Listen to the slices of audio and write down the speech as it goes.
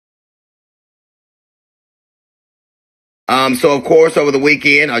So of course, over the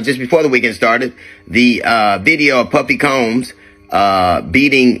weekend, or just before the weekend started, the video of Puffy Combs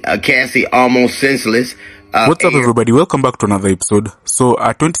beating Cassie almost senseless. What's up, everybody? Welcome back to another episode. So,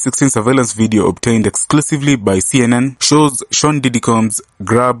 a 2016 surveillance video obtained exclusively by CNN shows Sean Diddy Combs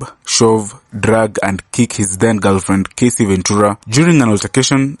grab, shove, drag, and kick his then girlfriend, Cassie Ventura, during an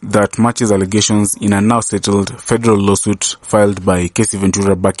altercation that matches allegations in a now settled federal lawsuit filed by Cassie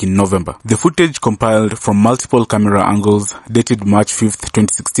Ventura back in November. The footage, compiled from multiple camera angles dated March 5th,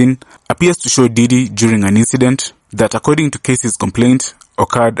 2016, appears to show Diddy during an incident that, according to Cassie's complaint,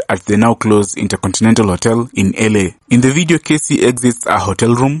 occurred at the now closed Intercontinental Hotel in LA. In the video, Cassie exits a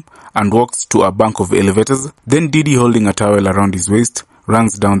hotel room and walks to a bank of elevators. Then Diddy, holding a towel around his waist,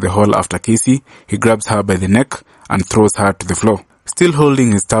 runs down the hall after Cassie. He grabs her by the neck and throws her to the floor. Still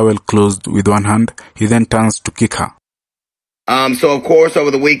holding his towel closed with one hand, he then turns to kick her. So of course, over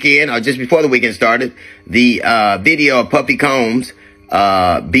the weekend, or just before the weekend started, the video of Puffy Combs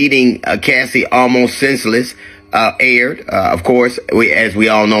beating Cassie almost senseless aired. Of course, as we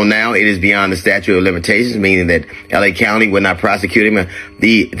all know now, it is beyond the statute of limitations, meaning that LA County would not prosecute him.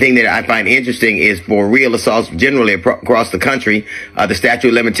 The thing that I find interesting is for real assaults generally across the country, the statute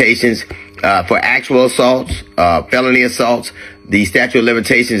of limitations for actual assaults, felony assaults, the statute of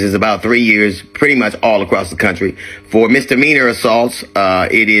limitations is about 3 years, pretty much all across the country. For misdemeanor assaults,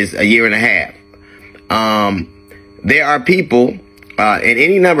 it is a year and a half. There are people, and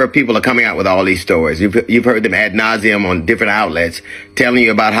any number of people are coming out with all these stories. You've heard them ad nauseum on different outlets telling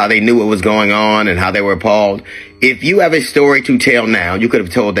you about how they knew what was going on and how they were appalled. If you have a story to tell now, you could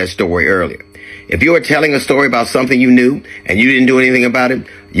have told that story earlier. If you are telling a story about something you knew and you didn't do anything about it,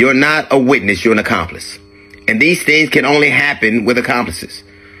 you're not a witness, you're an accomplice. And these things can only happen with accomplices.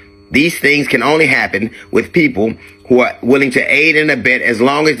 These things can only happen with people who are willing to aid and abet as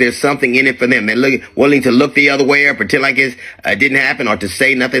long as there's something in it for them. They're willing to look the other way or pretend like it didn't happen or to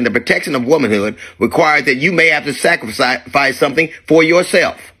say nothing. The protection of womanhood requires that you may have to sacrifice something for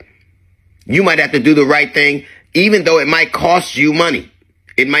yourself. You might have to do the right thing, even though it might cost you money.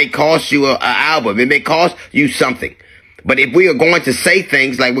 It might cost you an album. It may cost you something. But if we are going to say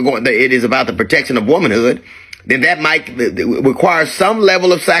things like it is about the protection of womanhood, then that might require some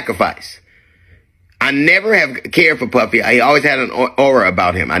level of sacrifice. I never have cared for Puffy. I always had an aura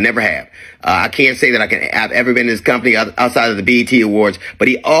about him. I never have. I can't say that I've ever been in his company outside of the BET Awards, but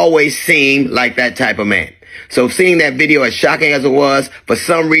he always seemed like that type of man. So seeing that video, as shocking as it was, for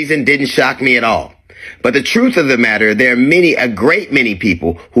some reason didn't shock me at all. But the truth of the matter, there are a great many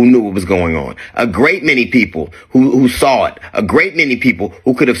people who knew what was going on. A great many people who saw it. A great many people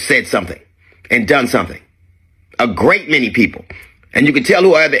who could have said something and done something. A great many people. And you can tell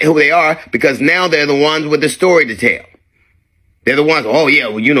who they are because now they're the ones with the story to tell. They're the ones, oh yeah,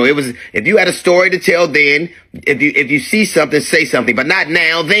 well, you know, if you had a story to tell then, if you see something, say something, but not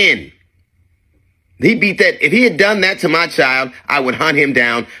now, then. He beat that. If he had done that to my child, I would hunt him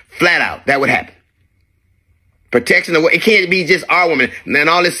down flat out. That would happen. Protection of, it can't be just our woman. And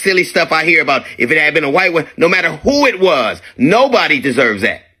all this silly stuff I hear about, if it had been a white one, no matter who it was, nobody deserves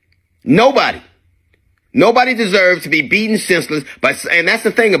that. Nobody. Nobody deserves to be beaten senseless. And that's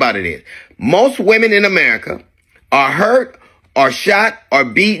the thing about it is, most women in America are hurt or shot or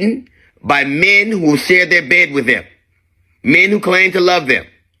beaten by men who shared their bed with them. Men who claim to love them.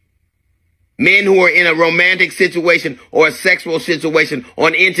 Men who are in a romantic situation or a sexual situation or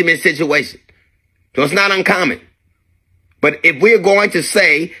an intimate situation. So it's not uncommon. But if we're going to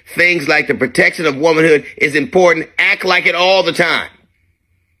say things like the protection of womanhood is important, act like it all the time.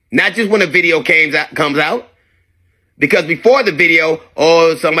 Not just when a video comes out. Because before the video,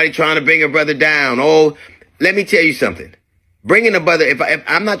 oh, somebody trying to bring a brother down. Oh, let me tell you something. Bringing a brother, if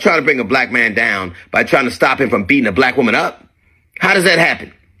I'm not trying to bring a black man down by trying to stop him from beating a black woman up. How does that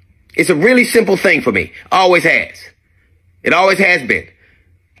happen? It's a really simple thing for me. Always has. It always has been.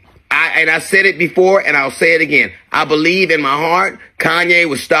 I said it before and I'll say it again. I believe in my heart Kanye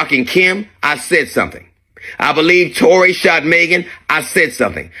was stalking Kim. I said something. I believe Tory shot Megan. I said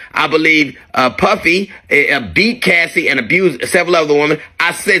something. I believe Puffy beat Cassie and abused several other women.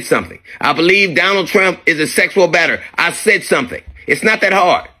 I said something. I believe Donald Trump is a sexual batterer. I said something. It's not that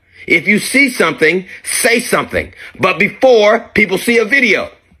hard. If you see something, say something. But before people see a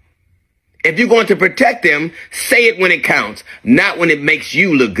video. If you're going to protect them, say it when it counts, not when it makes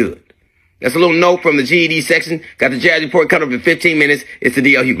you look good. That's a little note from the GED section. Got the Jazz Report coming up in 15 minutes. It's the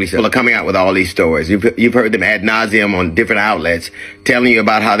D.L. Hughley Show. People are coming out with all these stories. You've heard them ad nauseum on different outlets telling you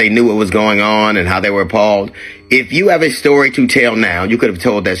about how they knew what was going on and how they were appalled. If you have a story to tell now, you could have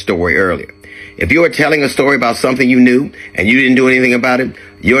told that story earlier. If you are telling a story about something you knew and you didn't do anything about it,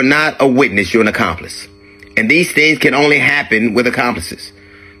 you're not a witness, you're an accomplice. And these things can only happen with accomplices.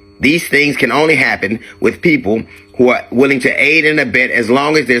 These things can only happen with people who are willing to aid and abet as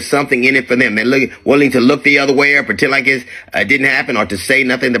long as there's something in it for them. They're willing to look the other way or pretend like it didn't happen or to say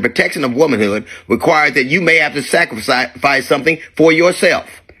nothing. The protection of womanhood requires that you may have to sacrifice something for yourself.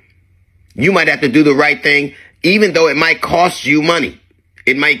 You might have to do the right thing, even though it might cost you money.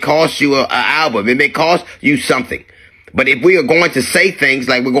 It might cost you an album. It may cost you something. But if we are going to say things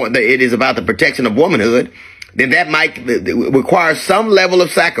like it is about the protection of womanhood, then that might require some level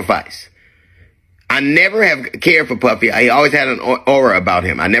of sacrifice. I never have cared for Puffy. He always had an aura about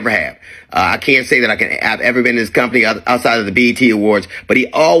him. I never have. I can't say that I've ever been in his company outside of the BET Awards, but he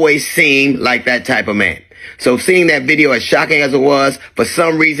always seemed like that type of man. So seeing that video, as shocking as it was, for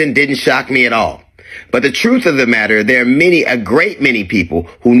some reason didn't shock me at all. But the truth of the matter, there are a great many people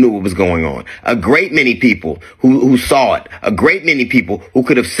who knew what was going on. A great many people who saw it. A great many people who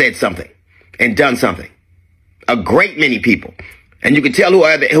could have said something and done something. A great many people. And you can tell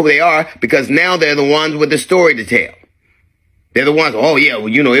who they are because now they're the ones with the story to tell. They're the ones, oh yeah, well,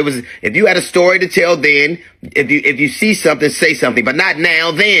 you know, if you had a story to tell then, if you see something, say something, but not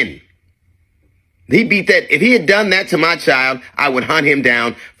now, then. He beat that. If he had done that to my child, I would hunt him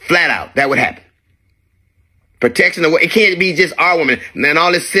down flat out. That would happen. Protection of, it can't be just our woman. And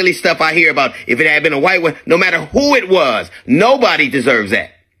all this silly stuff I hear about, if it had been a white one, no matter who it was, nobody deserves that.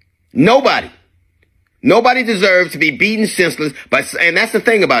 Nobody. Nobody deserves to be beaten senseless. And that's the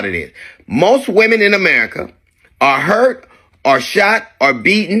thing about it is, most women in America are hurt or shot or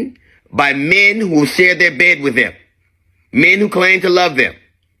beaten by men who share their bed with them. Men who claim to love them.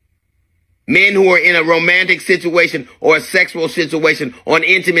 Men who are in a romantic situation or a sexual situation or an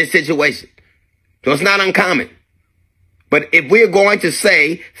intimate situation. So it's not uncommon. But if we're going to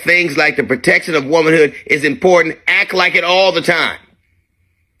say things like the protection of womanhood is important, act like it all the time.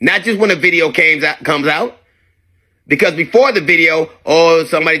 Not just when a video comes out. Because before the video, oh,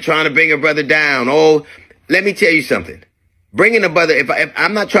 somebody trying to bring a brother down. Oh, let me tell you something. Bringing a brother, if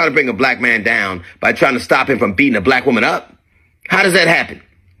I'm not trying to bring a black man down by trying to stop him from beating a black woman up. How does that happen?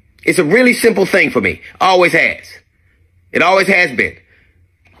 It's a really simple thing for me. Always has. It always has been.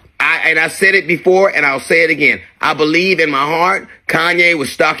 I said it before and I'll say it again. I believe in my heart Kanye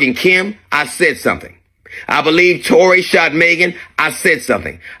was stalking Kim. I said something. I believe Tory shot Megan. I said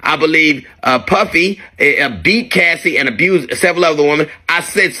something. I believe Puffy beat Cassie and abused several other women. I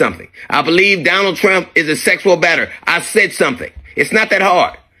said something. I believe Donald Trump is a sexual batterer. I said something. It's not that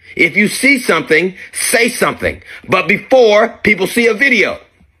hard. If you see something, say something. But before people see a video.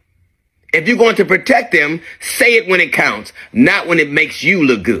 If you're going to protect them, say it when it counts, not when it makes you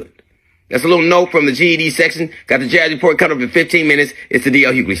look good. That's a little note from the GED section. Got the Jazz Report coming up in 15 minutes. It's the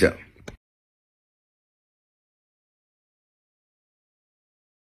D.L. Hughley Show.